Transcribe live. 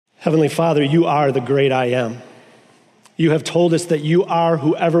Heavenly Father, you are the great I am. You have told us that you are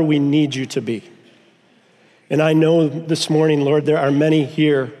whoever we need you to be. And I know this morning, Lord, there are many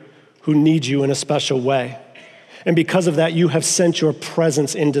here who need you in a special way. And because of that, you have sent your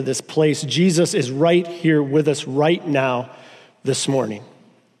presence into this place. Jesus is right here with us right now this morning.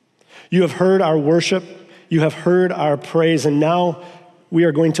 You have heard our worship. You have heard our praise. And now we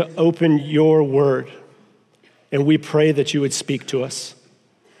are going to open your word. And we pray that you would speak to us.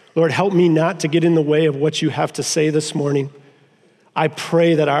 Lord, help me not to get in the way of what you have to say this morning. I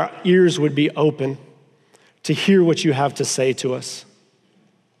pray that our ears would be open to hear what you have to say to us.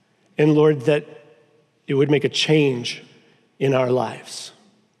 And Lord, that it would make a change in our lives.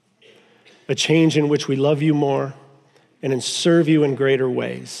 A change in which we love you more and serve you in greater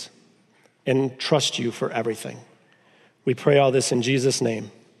ways and trust you for everything. We pray all this in Jesus'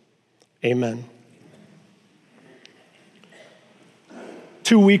 name. Amen.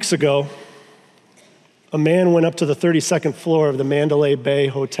 2 weeks ago, a man went up to the 32nd floor of the Mandalay Bay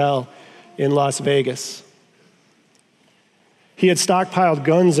Hotel in Las Vegas. He had stockpiled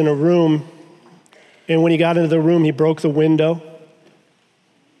guns in a room, and when he got into the room, he broke the window,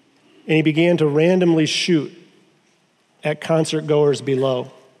 and he began to randomly shoot at concert goers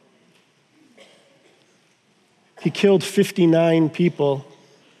below. He killed 59 people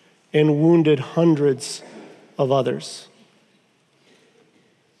and wounded hundreds of others.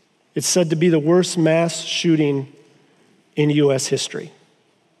 It's said to be the worst mass shooting in U.S. history.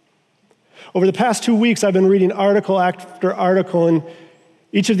 Over the past 2 weeks, I've been reading article after article, and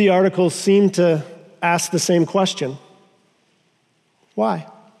each of the articles seem to ask the same question. Why?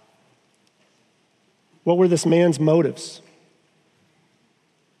 What were this man's motives?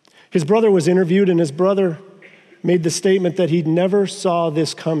 His brother was interviewed, and his brother made the statement that he never saw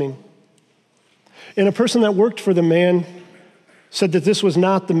this coming. And a person that worked for the man said that this was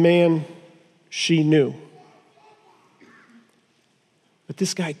not the man she knew. But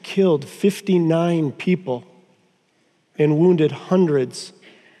this guy killed 59 people and wounded hundreds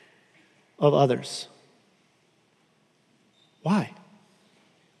of others. Why?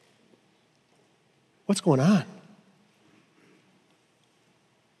 What's going on?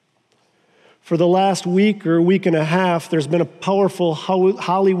 For the last week or week and a half, there's been a powerful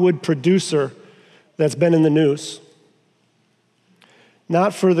Hollywood producer that's been in the news.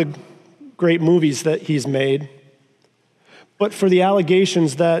 Not for the great movies that he's made, but for the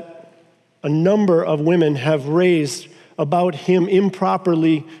allegations that a number of women have raised about him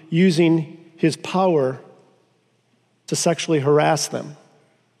improperly using his power to sexually harass them.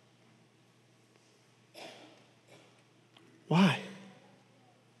 Why?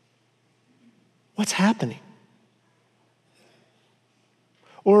 What's happening?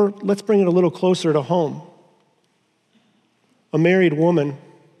 Or let's bring it a little closer to home. A married woman,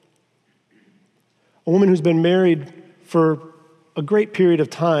 a woman who's been married for a great period of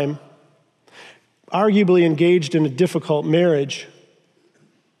time, arguably engaged in a difficult marriage,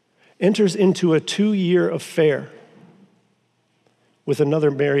 enters into a 2-year affair with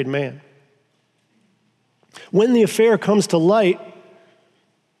another married man. When the affair comes to light,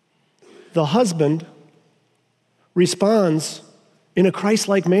 the husband responds in a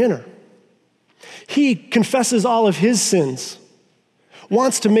Christ-like manner. He confesses all of his sins,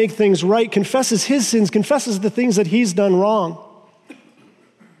 wants to make things right, confesses his sins, confesses the things that he's done wrong,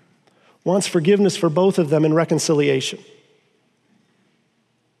 wants forgiveness for both of them and reconciliation.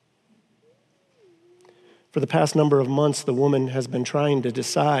 For the past number of months, the woman has been trying to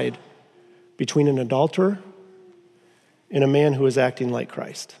decide between an adulterer and a man who is acting like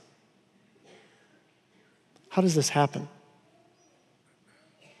Christ. How does this happen?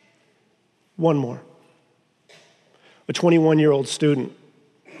 One more. A 21-year-old student,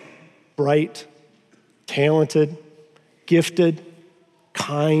 bright, talented, gifted,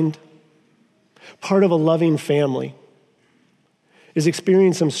 kind, part of a loving family, is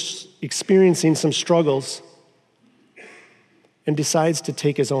experiencing some struggles and decides to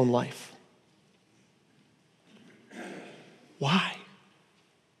take his own life. Why?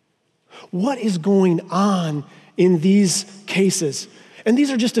 What is going on in these cases? And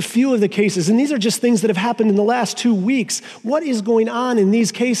these are just a few of the cases, and these are just things that have happened in the last 2 weeks. What is going on in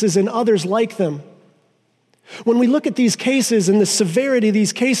these cases and others like them? When we look at these cases and the severity of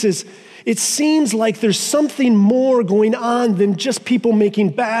these cases, it seems like there's something more going on than just people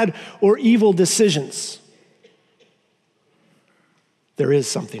making bad or evil decisions. There is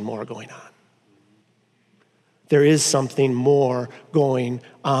something more going on. There is something more going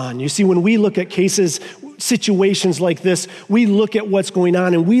on. You see, when we look at cases, situations like this, we look at what's going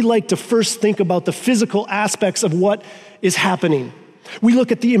on, and we like to first think about the physical aspects of what is happening. We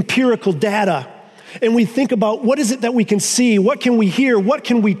look at the empirical data and we think about what is it that we can see, what can we hear, what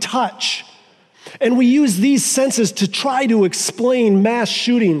can we touch? And we use these senses to try to explain mass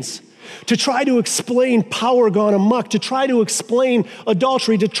shootings, to try to explain power gone amok, to try to explain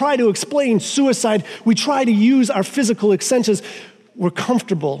adultery, to try to explain suicide. We try to use our physical senses. We're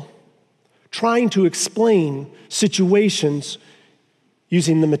comfortable trying to explain situations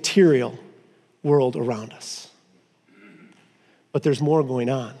using the material world around us. But there's more going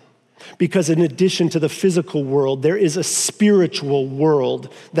on. Because in addition to the physical world, there is a spiritual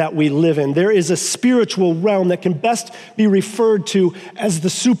world that we live in. There is a spiritual realm that can best be referred to as the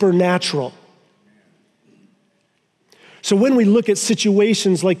supernatural. So when we look at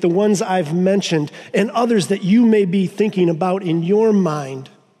situations like the ones I've mentioned and others that you may be thinking about in your mind,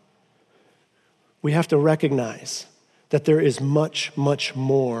 we have to recognize that there is much, much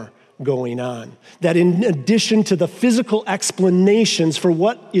more going on. That in addition to the physical explanations for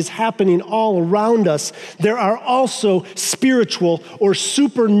what is happening all around us, there are also spiritual or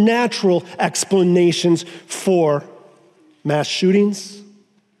supernatural explanations for mass shootings,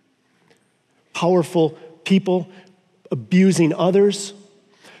 powerful people abusing others,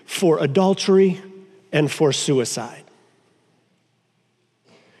 for adultery, and for suicide.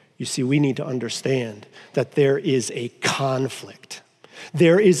 You see, we need to understand that there is a conflict.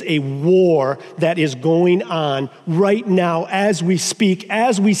 There is a war that is going on right now as we speak,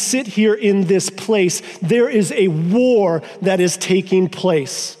 as we sit here in this place. There is a war that is taking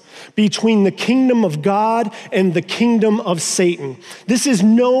place between the kingdom of God and the kingdom of Satan. This is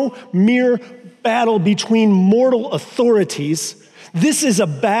no mere battle between mortal authorities. This is a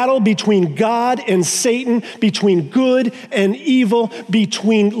battle between God and Satan, between good and evil,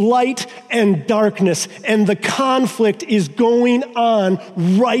 between light and darkness. And the conflict is going on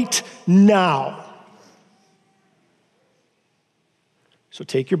right now. So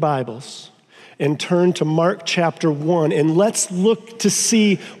take your Bibles and turn to Mark chapter 1, and let's look to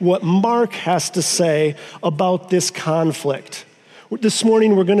see what Mark has to say about this conflict. This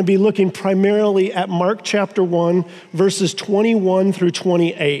morning, we're going to be looking primarily at Mark chapter 1, verses 21 through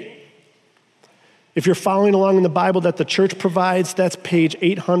 28. If you're following along in the Bible that the church provides, that's page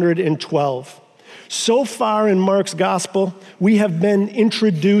 812. So far in Mark's gospel, we have been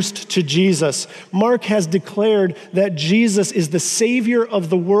introduced to Jesus. Mark has declared that Jesus is the Savior of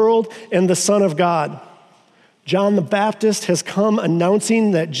the world and the Son of God. John the Baptist has come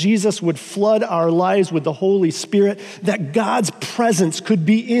announcing that Jesus would flood our lives with the Holy Spirit, that God's presence could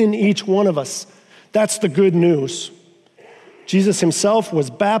be in each one of us. That's the good news. Jesus himself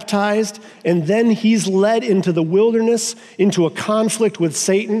was baptized, and then he's led into the wilderness, into a conflict with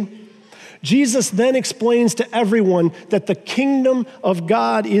Satan. Jesus then explains to everyone that the kingdom of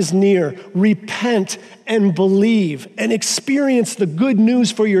God is near. Repent and believe and experience the good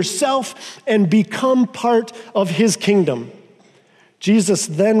news for yourself and become part of his kingdom. Jesus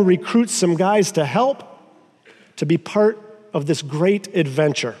then recruits some guys to help, to be part of this great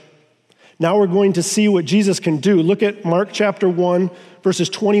adventure. Now we're going to see what Jesus can do. Look at Mark chapter 1, verses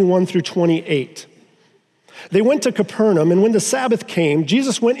 21 through 28. They went to Capernaum, and when the Sabbath came,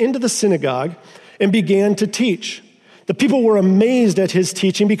 Jesus went into the synagogue and began to teach. The people were amazed at his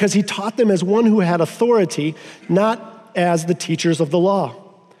teaching because he taught them as one who had authority, not as the teachers of the law.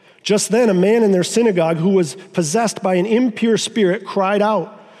 Just then, a man in their synagogue who was possessed by an impure spirit cried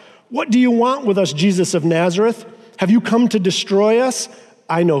out, "What do you want with us, Jesus of Nazareth? Have you come to destroy us?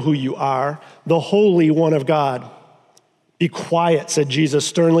 I know who you are, the Holy One of God." "Be quiet," said Jesus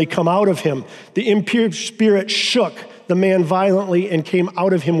sternly. "Come out of him." The impure spirit shook the man violently and came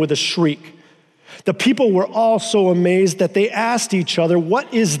out of him with a shriek. The people were all so amazed that they asked each other,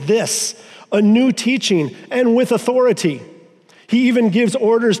 "What is this? A new teaching and with authority. He even gives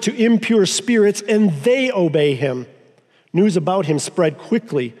orders to impure spirits and they obey him." News about him spread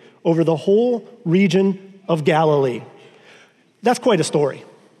quickly over the whole region of Galilee. That's quite a story.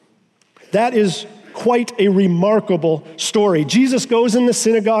 That is quite a remarkable story. Jesus goes in the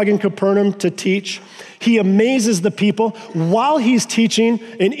synagogue in Capernaum to teach. He amazes the people. While he's teaching,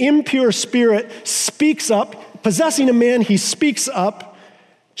 an impure spirit speaks up. Possessing a man, he speaks up.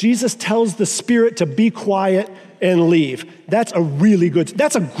 Jesus tells the spirit to be quiet and leave. That's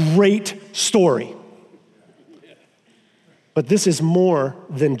a great story. But this is more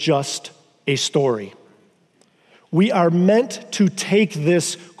than just a story. We are meant to take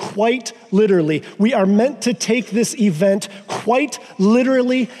this quite literally. We are meant to take this event quite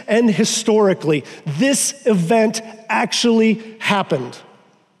literally and historically. This event actually happened.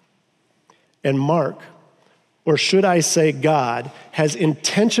 And Mark, or should I say God, has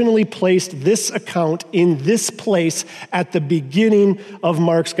intentionally placed this account in this place at the beginning of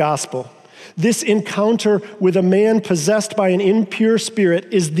Mark's gospel. This encounter with a man possessed by an impure spirit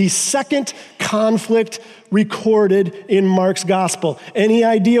is the second conflict recorded in Mark's gospel. Any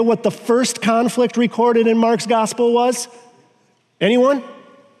idea what the first conflict recorded in Mark's gospel was? Anyone?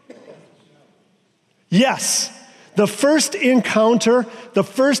 Yes. The first encounter, the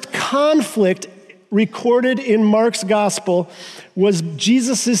first conflict recorded in Mark's gospel was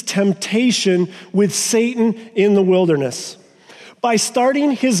Jesus' temptation with Satan in the wilderness. By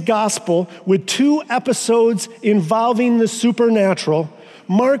starting his gospel with 2 episodes involving the supernatural,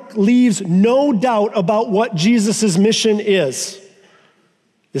 Mark leaves no doubt about what Jesus' mission is.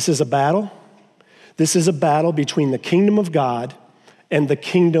 This is a battle. This is a battle between the kingdom of God and the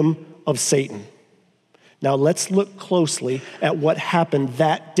kingdom of Satan. Now let's look closely at what happened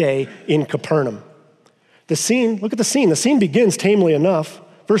that day in Capernaum. Look at the scene. The scene begins tamely enough.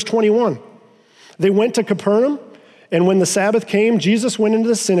 Verse 21. They went to Capernaum, and when the Sabbath came, Jesus went into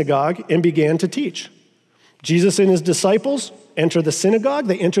the synagogue and began to teach. Jesus and his disciples enter the synagogue.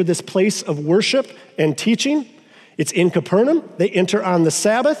 They enter this place of worship and teaching. It's in Capernaum. They enter on the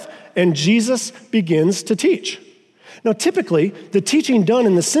Sabbath, and Jesus begins to teach. Now, typically, the teaching done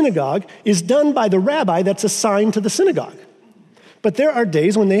in the synagogue is done by the rabbi that's assigned to the synagogue. But there are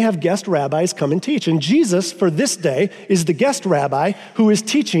days when they have guest rabbis come and teach. And Jesus, for this day, is the guest rabbi who is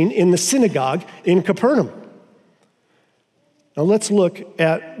teaching in the synagogue in Capernaum. Now let's look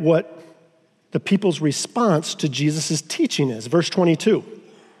at what the people's response to Jesus' teaching is. Verse 22.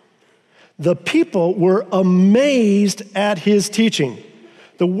 The people were amazed at his teaching.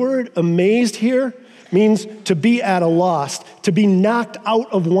 The word amazed here means to be at a loss, to be knocked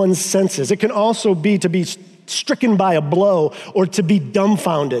out of one's senses. It can also be to be stricken by a blow or to be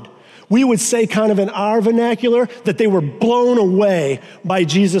dumbfounded. We would say kind of in our vernacular that they were blown away by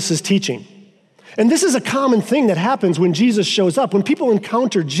Jesus' teaching. And this is a common thing that happens when Jesus shows up. When people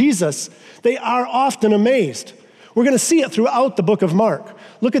encounter Jesus, they are often amazed. We're going to see it throughout the book of Mark.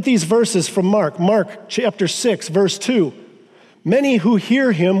 Look at these verses from Mark. Mark chapter 6, verse 2. Many who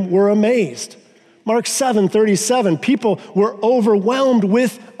hear him were amazed. Mark 7:37, people were overwhelmed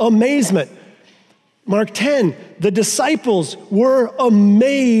with amazement. Mark 10, the disciples were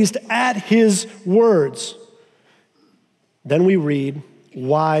amazed at his words. Then we read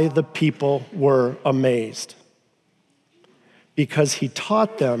why the people were amazed. Because he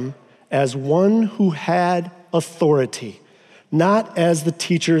taught them as one who had authority, not as the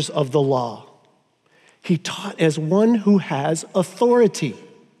teachers of the law. He taught as one who has authority.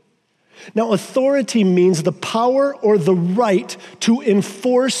 Now, authority means the power or the right to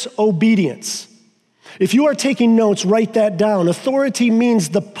enforce obedience. If you are taking notes, write that down. Authority means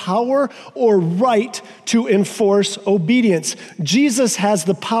the power or right to enforce obedience. Jesus has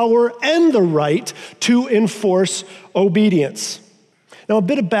the power and the right to enforce obedience. Now, a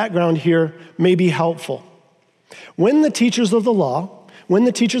bit of background here may be helpful. When the teachers of the law,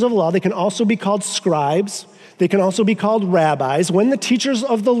 they can also be called scribes. They can also be called rabbis. When the teachers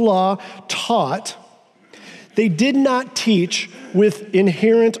of the law taught, they did not teach with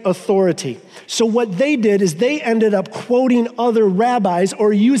inherent authority. So what they did is they ended up quoting other rabbis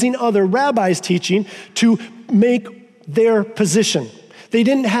or using other rabbis' teaching to make their position. They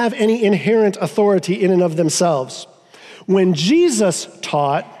didn't have any inherent authority in and of themselves. When Jesus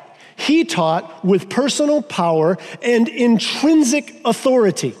taught, he taught with personal power and intrinsic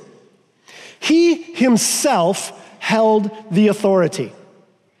authority. He himself held the authority.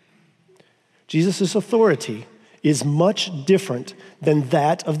 Jesus' authority is much different than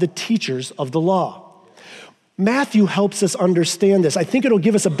that of the teachers of the law. Matthew helps us understand this. I think it'll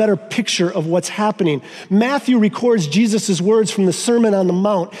give us a better picture of what's happening. Matthew records Jesus' words from the Sermon on the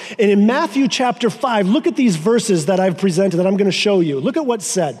Mount. And in Matthew chapter 5, look at these verses that I've presented that I'm going to show you. Look at what's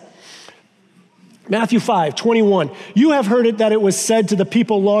said. Matthew 5:21. You have heard it that it was said to the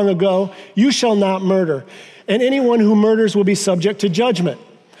people long ago, you shall not murder, and anyone who murders will be subject to judgment.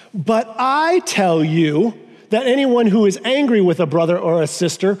 But I tell you that anyone who is angry with a brother or a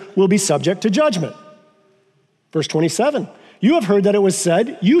sister will be subject to judgment. Verse 27, you have heard that it was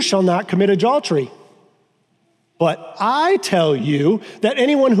said, you shall not commit adultery. But I tell you that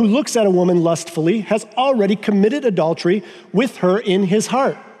anyone who looks at a woman lustfully has already committed adultery with her in his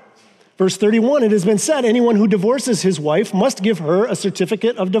heart. Verse 31, it has been said, anyone who divorces his wife must give her a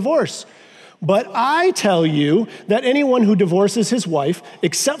certificate of divorce. But I tell you that anyone who divorces his wife,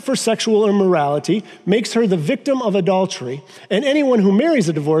 except for sexual immorality, makes her the victim of adultery, and anyone who marries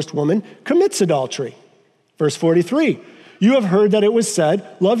a divorced woman commits adultery. Verse 43, you have heard that it was said,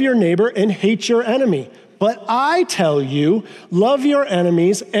 love your neighbor and hate your enemy. But I tell you, love your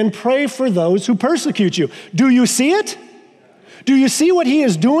enemies and pray for those who persecute you. Do you see it? Do you see what he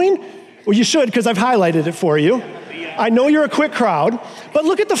is doing? Well, you should, because I've highlighted it for you. I know you're a quick crowd, but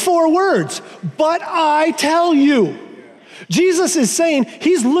look at the 4 words. But I tell you. Jesus is saying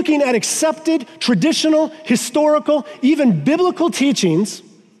he's looking at accepted, traditional, historical, even biblical teachings,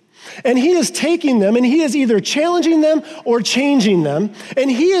 and he is taking them and he is either challenging them or changing them.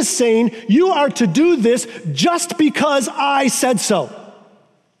 And he is saying, you are to do this just because I said so.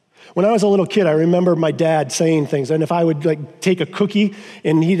 When I was a little kid, I remember my dad saying things, and if I would take a cookie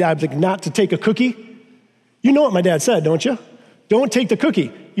and I'd not to take a cookie, you know what my dad said, don't you? Don't take the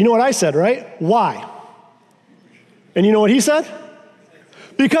cookie. You know what I said, right? Why? And you know what he said?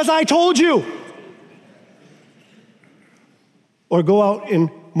 Because I told you. Or go out and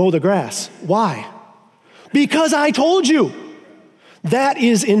mow the grass. Why? Because I told you. That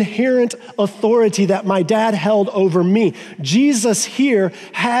is inherent authority that my dad held over me. Jesus here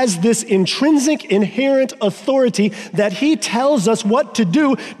has this intrinsic, inherent authority that he tells us what to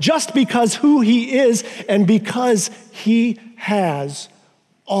do just because who he is and because he has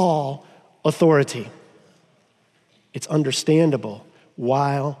all authority. It's understandable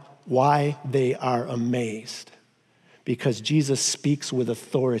why they are amazed. Because Jesus speaks with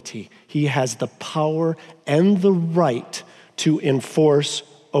authority. He has the power and the right to enforce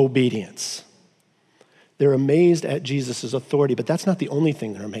obedience. They're amazed at Jesus' authority, but that's not the only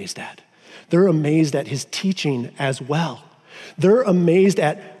thing they're amazed at. They're amazed at his teaching as well. They're amazed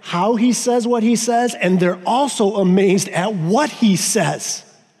at how he says what he says, and they're also amazed at what he says.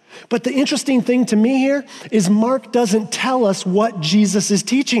 But the interesting thing to me here is Mark doesn't tell us what Jesus is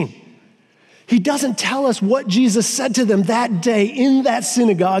teaching. He doesn't tell us what Jesus said to them that day in that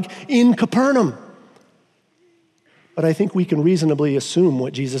synagogue in Capernaum. But I think we can reasonably assume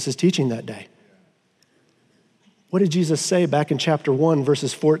what Jesus is teaching that day. What did Jesus say back in chapter 1,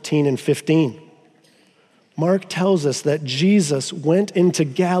 verses 14 and 15? Mark tells us that Jesus went into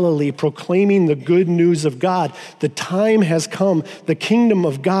Galilee proclaiming the good news of God. The time has come. The kingdom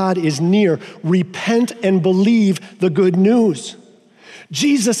of God is near. Repent and believe the good news.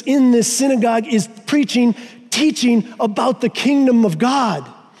 Jesus in this synagogue is preaching, teaching about the kingdom of God.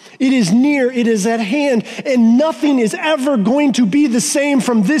 It is near, it is at hand, and nothing is ever going to be the same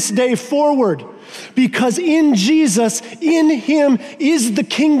from this day forward. Because in Jesus, in him is the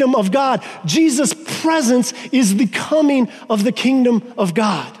kingdom of God. Jesus' presence is the coming of the kingdom of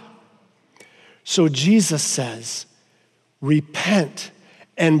God. So Jesus says, repent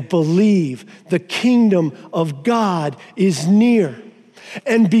and believe the kingdom of God is near.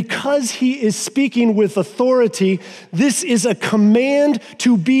 And because he is speaking with authority, this is a command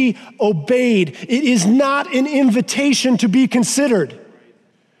to be obeyed. It is not an invitation to be considered.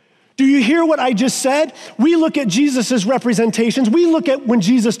 Do you hear what I just said? We look at Jesus' representations. We look at when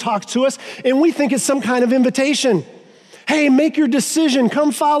Jesus talks to us, and we think it's some kind of invitation. Hey, make your decision.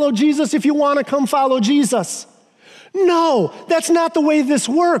 Come follow Jesus if you want to come follow Jesus. No, that's not the way this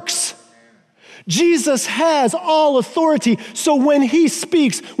works. Jesus has all authority. So when he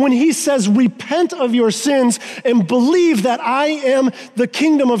speaks, when he says, repent of your sins and believe that I am the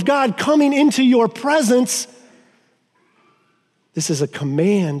kingdom of God coming into your presence, this is a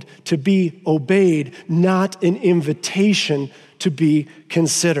command to be obeyed, not an invitation to be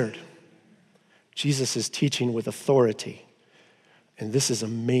considered. Jesus is teaching with authority. And this is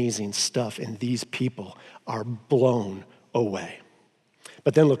amazing stuff. And these people are blown away.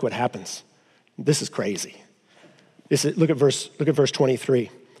 But then look what happens. This is crazy. Look at verse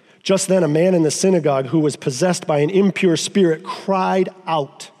 23. Just then a man in the synagogue who was possessed by an impure spirit cried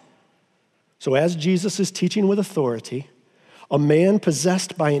out. So as Jesus is teaching with authority, a man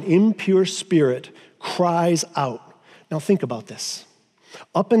possessed by an impure spirit cries out. Now think about this.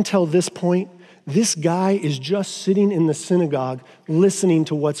 Up until this point, this guy is just sitting in the synagogue listening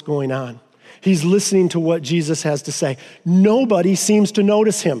to what's going on. He's listening to what Jesus has to say. Nobody seems to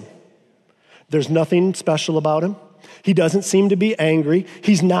notice him. There's nothing special about him. He doesn't seem to be angry.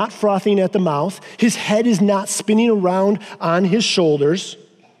 He's not frothing at the mouth. His head is not spinning around on his shoulders.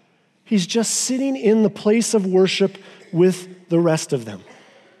 He's just sitting in the place of worship with the rest of them.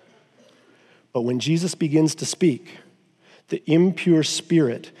 But when Jesus begins to speak, the impure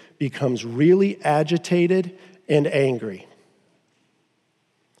spirit becomes really agitated and angry.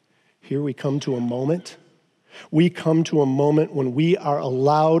 Here we come to a moment. We come to a moment when we are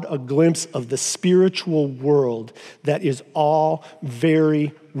allowed a glimpse of the spiritual world that is all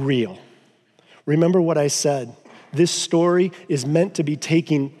very real. Remember what I said. This story is meant to be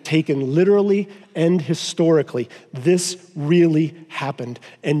taken literally and historically. This really happened.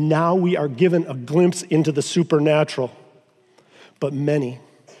 And now we are given a glimpse into the supernatural. But many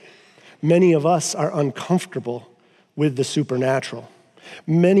of us are uncomfortable with the supernatural.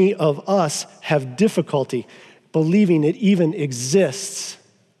 Many of us have difficulty believing it even exists.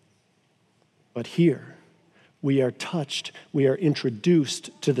 But here, we are touched, we are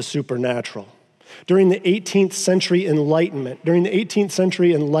introduced to the supernatural. During the 18th century Enlightenment,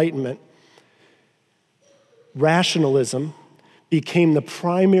 rationalism became the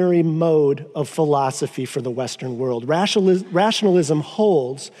primary mode of philosophy for the Western world. Rationalism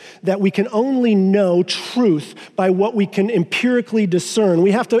holds that we can only know truth by what we can empirically discern.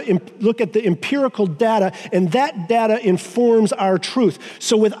 We have to look at the empirical data, and that data informs our truth.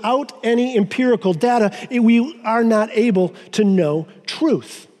 So without any empirical data, we are not able to know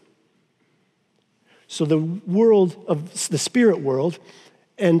truth. So the world of the spirit world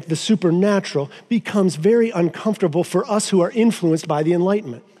and the supernatural becomes very uncomfortable for us who are influenced by the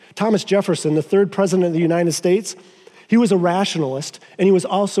Enlightenment. Thomas Jefferson, the third president of the United States, he was a rationalist and he was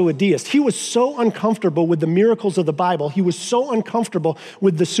also a deist. He was so uncomfortable with the miracles of the Bible, he was so uncomfortable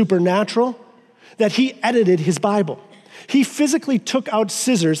with the supernatural that he edited his Bible. He physically took out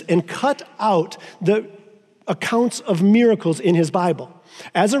scissors and cut out the accounts of miracles in his Bible.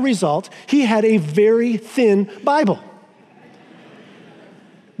 As a result, he had a very thin Bible.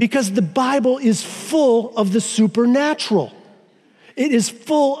 Because the Bible is full of the supernatural. It is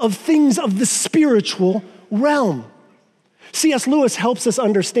full of things of the spiritual realm. C.S. Lewis helps us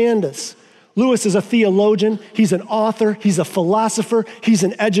understand this. Lewis is a theologian, he's an author, he's a philosopher, he's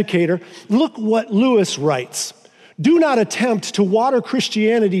an educator. Look what Lewis writes. Do not attempt to water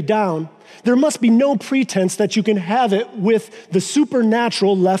Christianity down. There must be no pretense that you can have it with the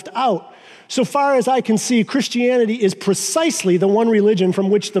supernatural left out. So far as I can see, Christianity is precisely the one religion from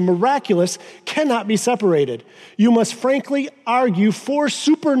which the miraculous cannot be separated. You must frankly argue for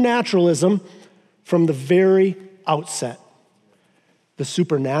supernaturalism from the very outset. The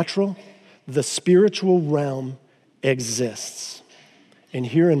supernatural, the spiritual realm exists. And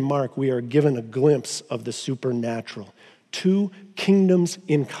here in Mark, we are given a glimpse of the supernatural. Two kingdoms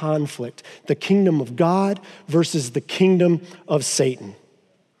in conflict, the kingdom of God versus the kingdom of Satan.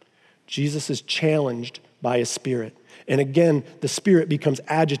 Jesus is challenged by a spirit. And again, the spirit becomes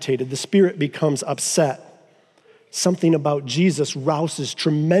agitated. The spirit becomes upset. Something about Jesus rouses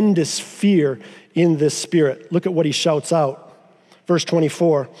tremendous fear in this spirit. Look at what he shouts out. Verse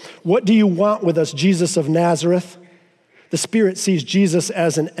 24, "What do you want with us, Jesus of Nazareth?" The spirit sees Jesus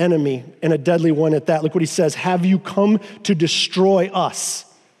as an enemy and a deadly one at that. Look what he says, "Have you come to destroy us?"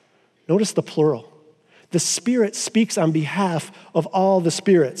 Notice the plural. The spirit speaks on behalf of all the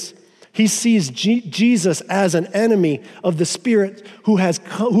spirits. He sees Jesus as an enemy of the spirit who has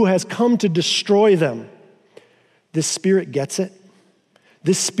come to destroy them. This spirit gets it.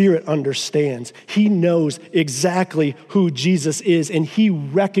 This spirit understands. He knows exactly who Jesus is, and he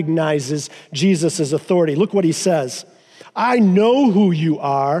recognizes Jesus' authority. Look what he says. "I know who you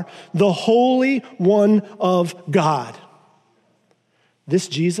are, the Holy One of God." This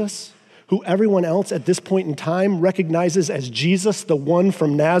Jesus, who everyone else at this point in time recognizes as Jesus, the one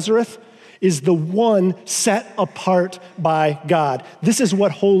from Nazareth, is the one set apart by God. This is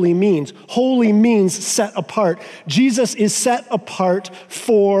what holy means. Holy means set apart. Jesus is set apart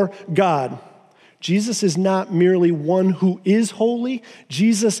for God. Jesus is not merely one who is holy.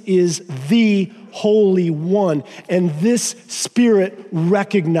 Jesus is the Holy One. And this Spirit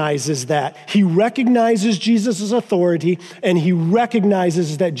recognizes that. He recognizes Jesus' authority, and he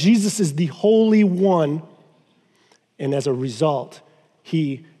recognizes that Jesus is the Holy One. And as a result,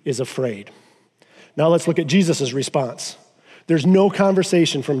 he is afraid. Now let's look at Jesus' response. There's no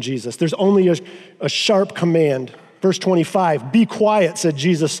conversation from Jesus. There's only a sharp command. Verse 25, "Be quiet," said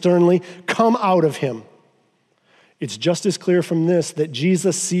Jesus sternly. "Come out of him." It's just as clear from this that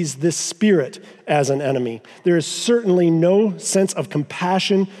Jesus sees this spirit as an enemy. There is certainly no sense of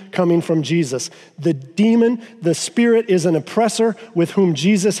compassion coming from Jesus. The demon, the spirit, is an oppressor with whom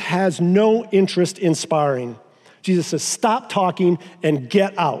Jesus has no interest in sparring. Jesus says, "Stop talking and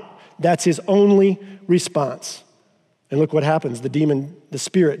get out." That's his only response. And look what happens. The demon, the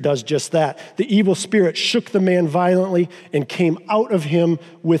spirit, does just that. The evil spirit shook the man violently and came out of him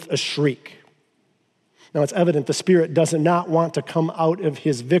with a shriek. Now it's evident the spirit does not want to come out of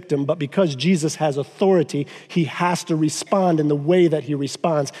his victim, but because Jesus has authority, he has to respond in the way that he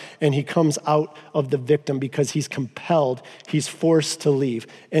responds, and he comes out of the victim because he's compelled, he's forced to leave,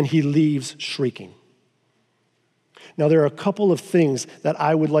 and he leaves shrieking. Now, there are a couple of things that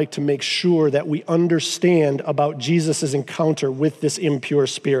I would like to make sure that we understand about Jesus' encounter with this impure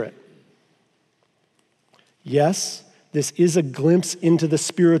spirit. Yes, this is a glimpse into the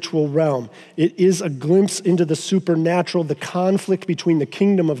spiritual realm. It is a glimpse into the supernatural, the conflict between the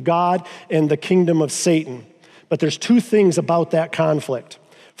kingdom of God and the kingdom of Satan. But there's two things about that conflict.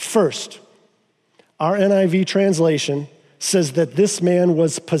 First, our NIV translation says that this man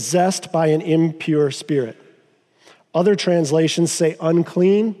was possessed by an impure spirit. Other translations say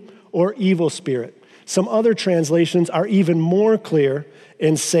unclean or evil spirit. Some other translations are even more clear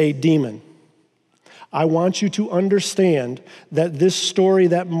and say demon. I want you to understand that this story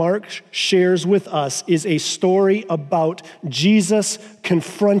that Mark shares with us is a story about Jesus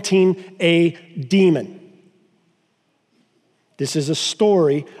confronting a demon. This is a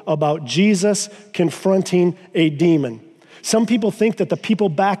story about Jesus confronting a demon. Some people think that the people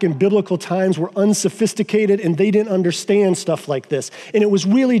back in biblical times were unsophisticated and they didn't understand stuff like this. And it was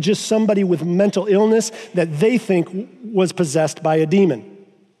really just somebody with mental illness that they think was possessed by a demon.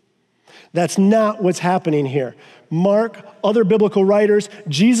 That's not what's happening here. Mark, other biblical writers,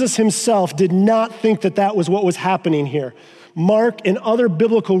 Jesus himself did not think that that was what was happening here. Mark and other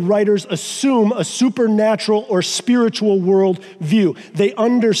biblical writers assume a supernatural or spiritual world view. They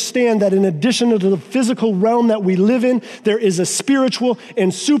understand that in addition to the physical realm that we live in, there is a spiritual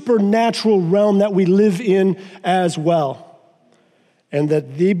and supernatural realm that we live in as well. And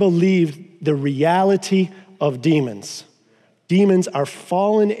that they believe the reality of demons. Demons are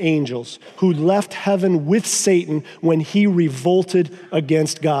fallen angels who left heaven with Satan when he revolted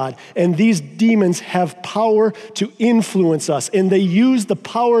against God. And these demons have power to influence us. And they use the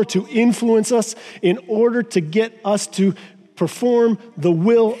power to influence us in order to get us to perform the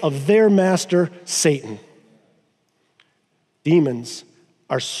will of their master, Satan. Demons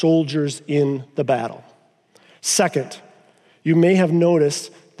are soldiers in the battle. Second, you may have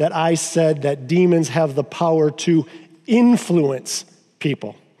noticed that I said that demons have the power to influence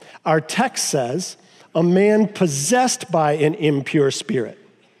people. Our text says, a man possessed by an impure spirit.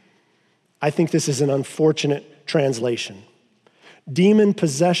 I think this is an unfortunate translation. Demon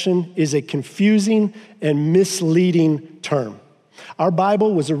possession is a confusing and misleading term. Our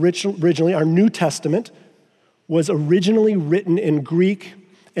Bible was originally, our New Testament was originally written in Greek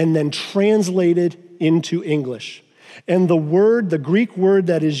and then translated into English. And the Greek word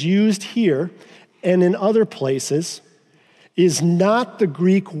that is used here and in other places is not the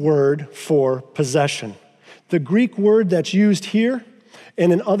Greek word for possession. The Greek word that's used here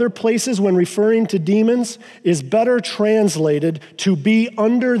and in other places when referring to demons is better translated to be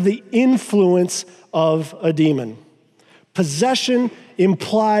under the influence of a demon. Possession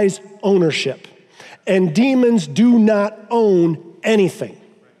implies ownership, and demons do not own anything.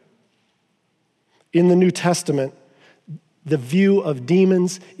 In the New Testament, the view of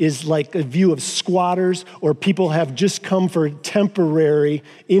demons is like a view of squatters or people have just come for temporary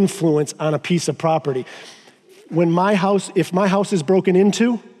influence on a piece of property. If my house is broken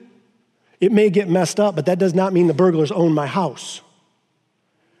into, it may get messed up, but that does not mean the burglars own my house.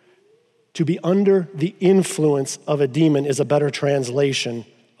 To be under the influence of a demon is a better translation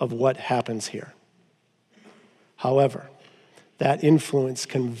of what happens here. However, that influence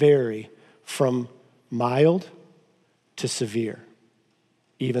can vary from mild to severe,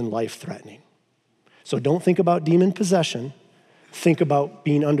 even life-threatening. So don't think about demon possession. Think about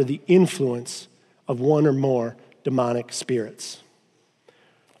being under the influence of one or more demonic spirits.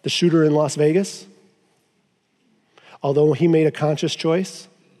 The shooter in Las Vegas, although he made a conscious choice,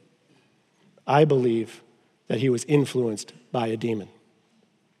 I believe that he was influenced by a demon.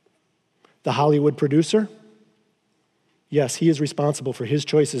 The Hollywood producer, yes, he is responsible for his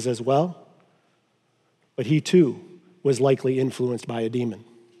choices as well, but he too was likely influenced by a demon.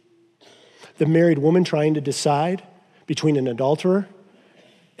 The married woman trying to decide between an adulterer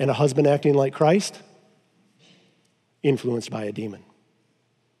and a husband acting like Christ, influenced by a demon.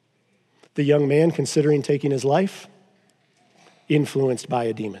 The young man considering taking his life, influenced by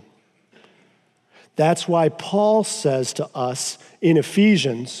a demon. That's why Paul says to us in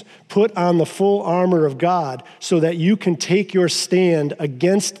Ephesians, put on the full armor of God so that you can take your stand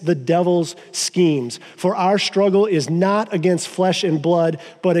against the devil's schemes. For our struggle is not against flesh and blood,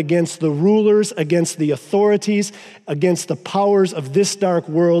 but against the rulers, against the authorities, against the powers of this dark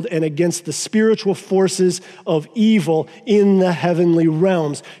world, and against the spiritual forces of evil in the heavenly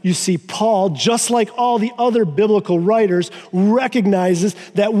realms. You see, Paul, just like all the other biblical writers, recognizes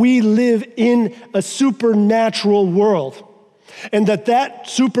that we live in a supernatural world. And that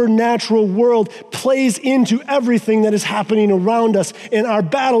supernatural world plays into everything that is happening around us. And our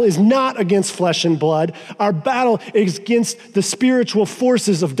battle is not against flesh and blood. Our battle is against the spiritual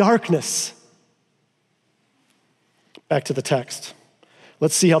forces of darkness. Back to the text.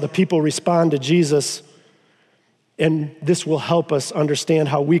 Let's see how the people respond to Jesus. And this will help us understand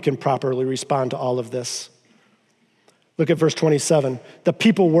how we can properly respond to all of this. Look at verse 27. The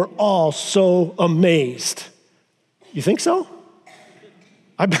people were all so amazed. You think so?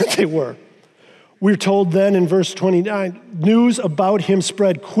 I bet they were. We're told then in verse 29, news about him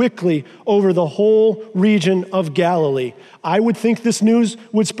spread quickly over the whole region of Galilee. I would think this news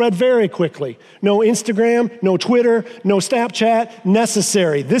would spread very quickly. No Instagram, no Twitter, no Snapchat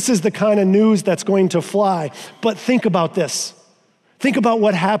necessary. This is the kind of news that's going to fly. But think about this. Think about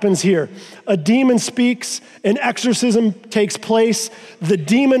what happens here. A demon speaks, an exorcism takes place, the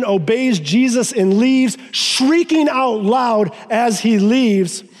demon obeys Jesus and leaves, shrieking out loud as he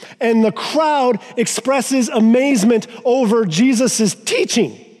leaves, and the crowd expresses amazement over Jesus'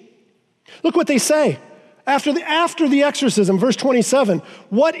 teaching. Look what they say. After the exorcism, verse 27,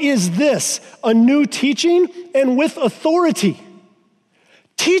 what is this? A new teaching and with authority.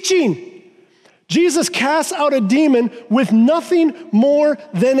 Teaching. Jesus casts out a demon with nothing more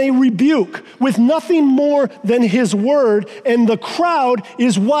than a rebuke, with nothing more than his word, and the crowd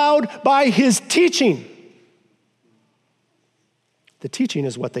is wowed by his teaching. The teaching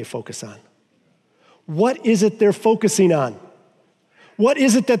is what they focus on. What is it they're focusing on? What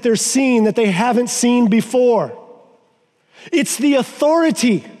is it that they're seeing that they haven't seen before? It's the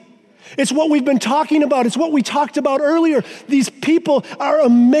authority. It's what we've been talking about. It's what we talked about earlier. These people are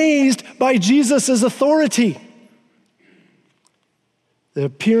amazed by Jesus' authority. The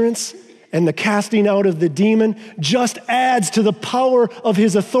appearance and the casting out of the demon just adds to the power of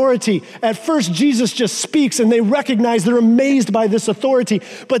his authority. At first, Jesus just speaks and they recognize they're amazed by this authority.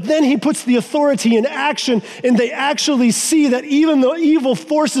 But then he puts the authority in action and they actually see that even the evil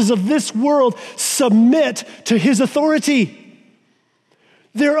forces of this world submit to his authority.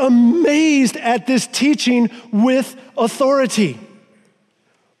 They're amazed at this teaching with authority.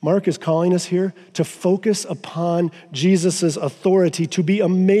 Mark is calling us here to focus upon Jesus' authority, to be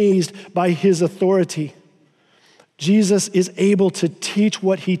amazed by his authority. Jesus is able to teach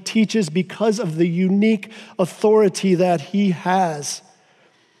what he teaches because of the unique authority that he has.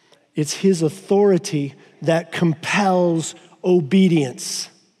 It's his authority that compels obedience.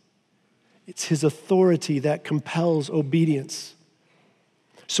 It's his authority that compels obedience.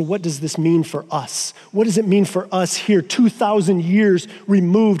 So what does this mean for us? What does it mean for us here 2,000 years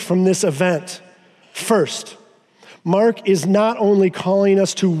removed from this event? First, Mark is not only calling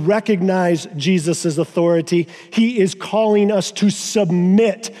us to recognize Jesus' authority, he is calling us to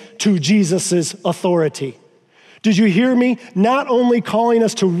submit to Jesus' authority. Did you hear me? Not only calling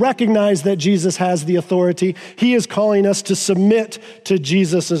us to recognize that Jesus has the authority, he is calling us to submit to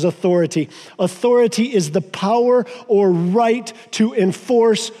Jesus' authority. Authority is the power or right to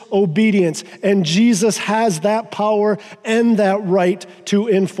enforce obedience, and Jesus has that power and that right to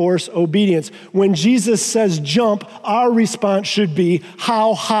enforce obedience. When Jesus says jump, our response should be,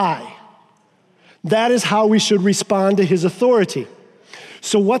 how high? That is how we should respond to his authority.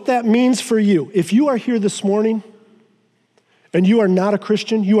 So what that means for you, if you are here this morning and you are not a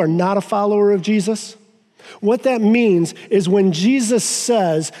Christian, you are not a follower of Jesus, what that means is when Jesus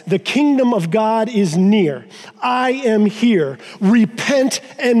says, the kingdom of God is near, I am here, repent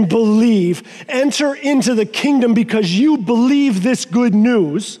and believe, enter into the kingdom because you believe this good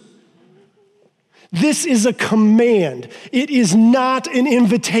news, this is a command. It is not an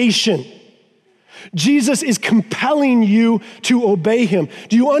invitation. Jesus is compelling you to obey him.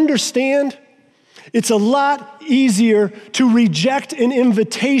 Do you understand? It's a lot easier to reject an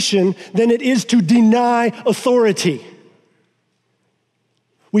invitation than it is to deny authority.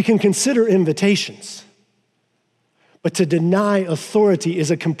 We can consider invitations, but to deny authority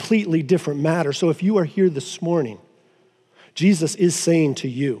is a completely different matter. So if you are here this morning, Jesus is saying to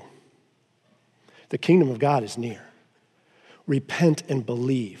you, the kingdom of God is near. Repent and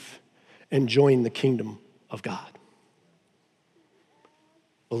believe and join the kingdom of God.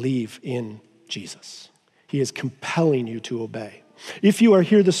 Believe in Jesus. He is compelling you to obey. If you are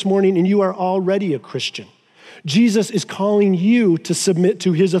here this morning and you are already a Christian, Jesus is calling you to submit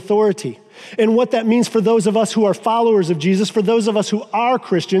to his authority. And what that means for those of us who are followers of Jesus, for those of us who are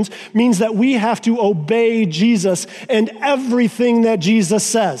Christians, means that we have to obey Jesus and everything that Jesus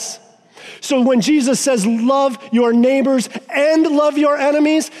says. So when Jesus says, love your neighbors and love your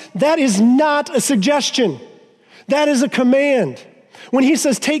enemies, that is not a suggestion. That is a command. When he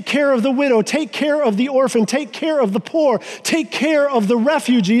says, take care of the widow, take care of the orphan, take care of the poor, take care of the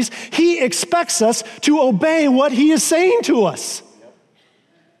refugees, he expects us to obey what he is saying to us.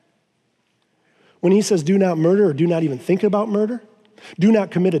 When he says, do not murder or do not even think about murder, do not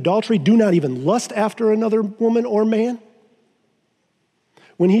commit adultery, do not even lust after another woman or man.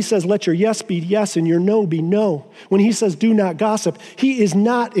 When he says, let your yes be yes and your no be no. When he says, do not gossip, he is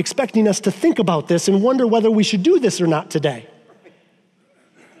not expecting us to think about this and wonder whether we should do this or not today.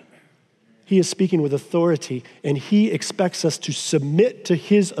 He is speaking with authority, and he expects us to submit to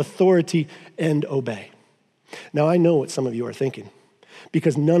his authority and obey. Now, I know what some of you are thinking,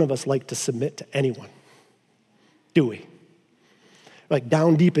 because none of us like to submit to anyone, do we? Like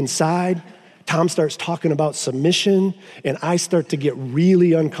down deep inside, Tom starts talking about submission, and I start to get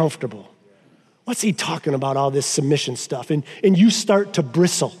really uncomfortable. What's he talking about, all this submission stuff? And you start to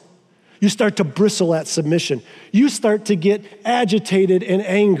bristle. You start to bristle at submission. You start to get agitated and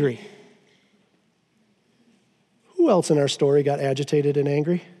angry. Who else in our story got agitated and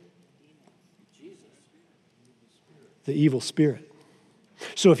angry? The evil spirit.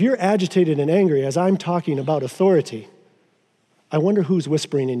 So if you're agitated and angry as I'm talking about authority, I wonder who's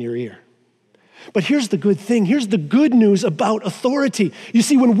whispering in your ear. But here's the good thing. Here's the good news about authority. You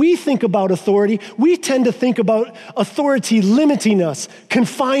see, when we think about authority, we tend to think about authority limiting us,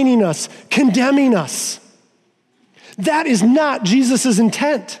 confining us, condemning us. That is not Jesus'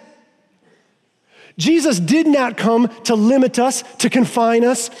 intent. Jesus did not come to limit us, to confine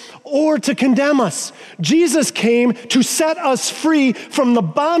us, or to condemn us. Jesus came to set us free from the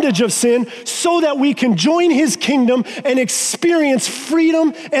bondage of sin so that we can join his kingdom and experience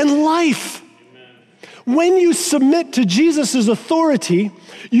freedom and life. Amen. When you submit to Jesus' authority,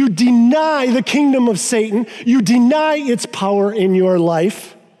 you deny the kingdom of Satan, you deny its power in your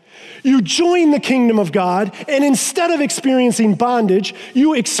life. You join the kingdom of God, and instead of experiencing bondage,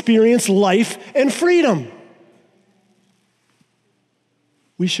 you experience life and freedom.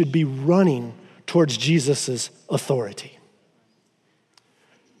 We should be running towards Jesus' authority.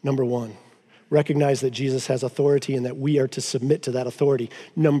 Number one, recognize that Jesus has authority and that we are to submit to that authority.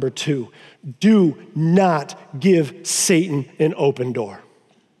 Number two, do not give Satan an open door.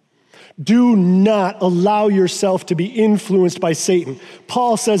 Do not allow yourself to be influenced by Satan.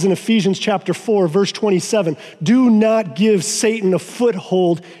 Paul says in Ephesians chapter 4, verse 27, do not give Satan a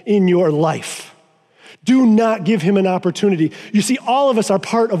foothold in your life. Do not give him an opportunity. You see, all of us are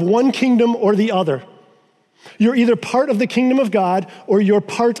part of one kingdom or the other. You're either part of the kingdom of God or you're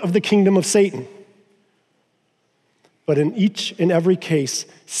part of the kingdom of Satan. But in each and every case,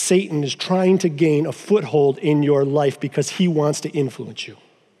 Satan is trying to gain a foothold in your life because he wants to influence you.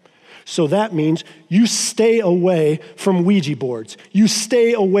 So that means you stay away from Ouija boards. You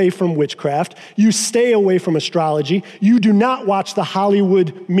stay away from witchcraft. You stay away from astrology. You do not watch the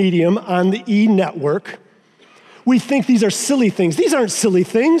Hollywood Medium on the E! Network. We think these are silly things. These aren't silly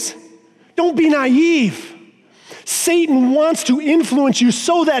things. Don't be naive. Satan wants to influence you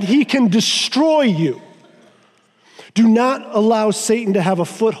so that he can destroy you. Do not allow Satan to have a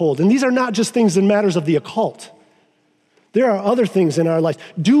foothold. And these are not just things in matters of the occult. There are other things in our lives.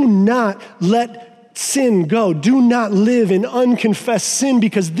 Do not let sin go. Do not live in unconfessed sin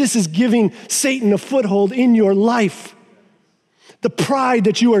because this is giving Satan a foothold in your life. The pride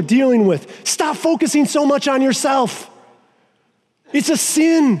that you are dealing with. Stop focusing so much on yourself. It's a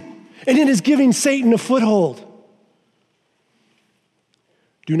sin, and it is giving Satan a foothold.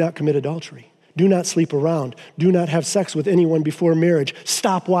 Do not commit adultery. Do not sleep around. Do not have sex with anyone before marriage.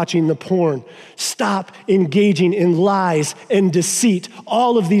 Stop watching the porn. Stop engaging in lies and deceit.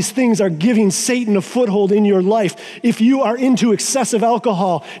 All of these things are giving Satan a foothold in your life. If you are into excessive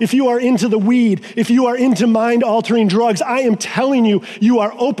alcohol, if you are into the weed, if you are into mind-altering drugs, I am telling you, you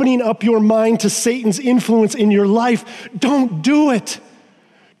are opening up your mind to Satan's influence in your life. Don't do it.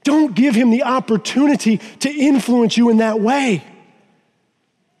 Don't give him the opportunity to influence you in that way.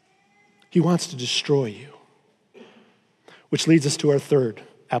 He wants to destroy you. Which leads us to our third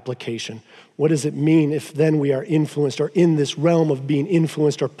application. What does it mean if then we are influenced or in this realm of being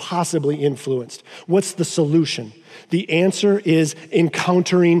influenced or possibly influenced? What's the solution? The answer is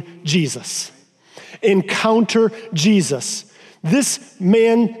encountering Jesus. Encounter Jesus. This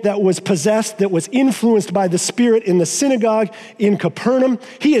man that was possessed, that was influenced by the Spirit in the synagogue in Capernaum,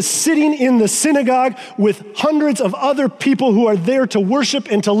 he is sitting in the synagogue with hundreds of other people who are there to worship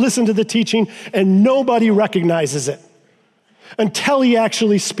and to listen to the teaching, and nobody recognizes it until he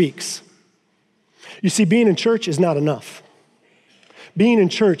actually speaks. You see, being in church is not enough. Being in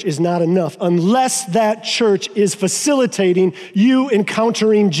church is not enough unless that church is facilitating you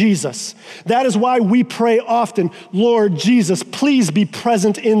encountering Jesus. That is why we pray often, Lord Jesus, please be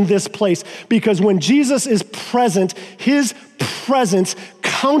present in this place. Because when Jesus is present, his presence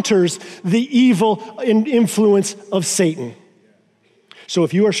counters the evil influence of Satan. So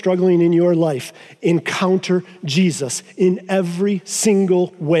if you are struggling in your life, encounter Jesus in every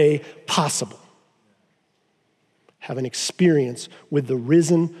single way possible. Have an experience with the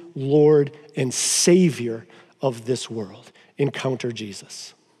risen Lord and Savior of this world. Encounter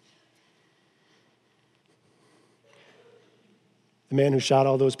Jesus. The man who shot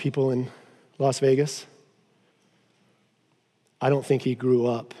all those people in Las Vegas, I don't think he grew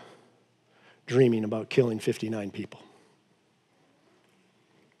up dreaming about killing 59 people.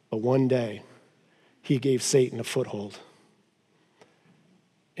 But one day, he gave Satan a foothold,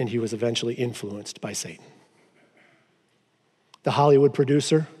 and he was eventually influenced by Satan. The Hollywood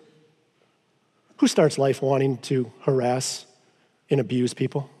producer, who starts life wanting to harass and abuse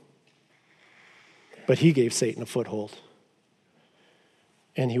people, but he gave Satan a foothold,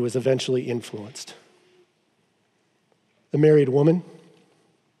 and he was eventually influenced. The married woman,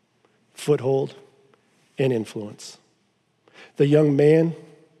 foothold and influence. The young man,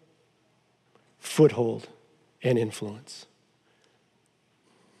 foothold and influence.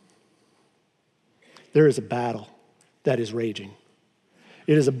 There is a battle that is raging.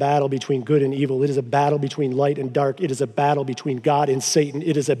 It is a battle between good and evil. It is a battle between light and dark. It is a battle between God and Satan.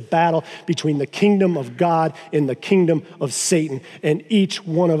 It is a battle between the kingdom of God and the kingdom of Satan. And each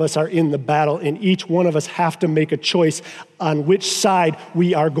one of us are in the battle, and each one of us have to make a choice on which side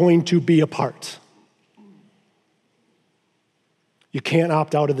we are going to be a part. You can't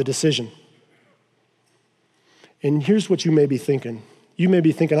opt out of the decision. And here's what you may be thinking. You may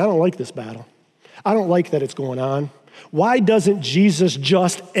be thinking, I don't like this battle. I don't like that it's going on. Why doesn't Jesus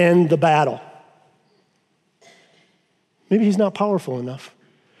just end the battle? Maybe he's not powerful enough.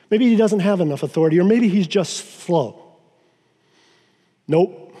 Maybe he doesn't have enough authority, or maybe he's just slow.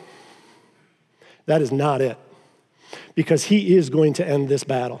 Nope. That is not it. Because he is going to end this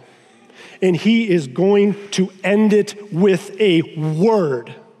battle. And he is going to end it with a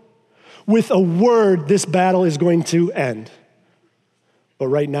word. With a word, this battle is going to end. But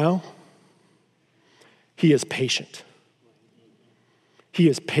right now, he is patient. He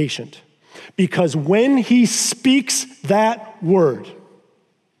is patient. Because when he speaks that word,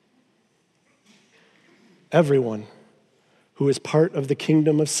 everyone who is part of the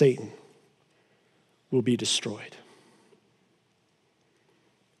kingdom of Satan will be destroyed.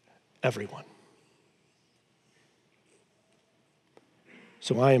 Everyone.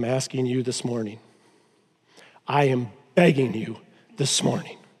 So I am asking you this morning, I am begging you this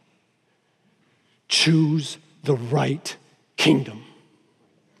morning, choose the right kingdom.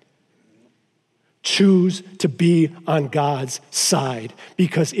 Choose to be on God's side,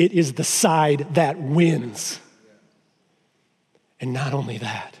 because it is the side that wins. And not only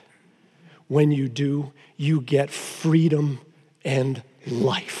that, when you do, you get freedom and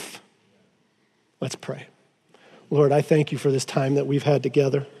life. Let's pray. Lord, I thank you for this time that we've had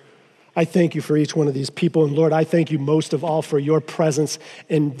together. I thank you for each one of these people. And Lord, I thank you most of all for your presence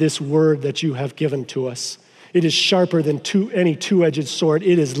in this word that you have given to us. It is sharper than any two-edged sword.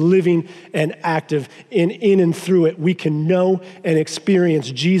 It is living and active. In and through it, we can know and experience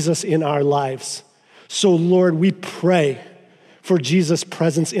Jesus in our lives. So Lord, we pray for Jesus'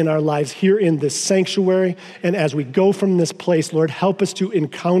 presence in our lives here in this sanctuary. And as we go from this place, Lord, help us to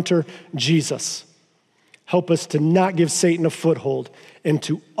encounter Jesus. Help us to not give Satan a foothold and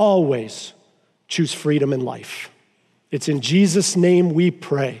to always choose freedom and life. It's in Jesus' name we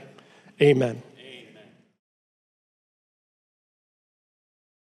pray. Amen.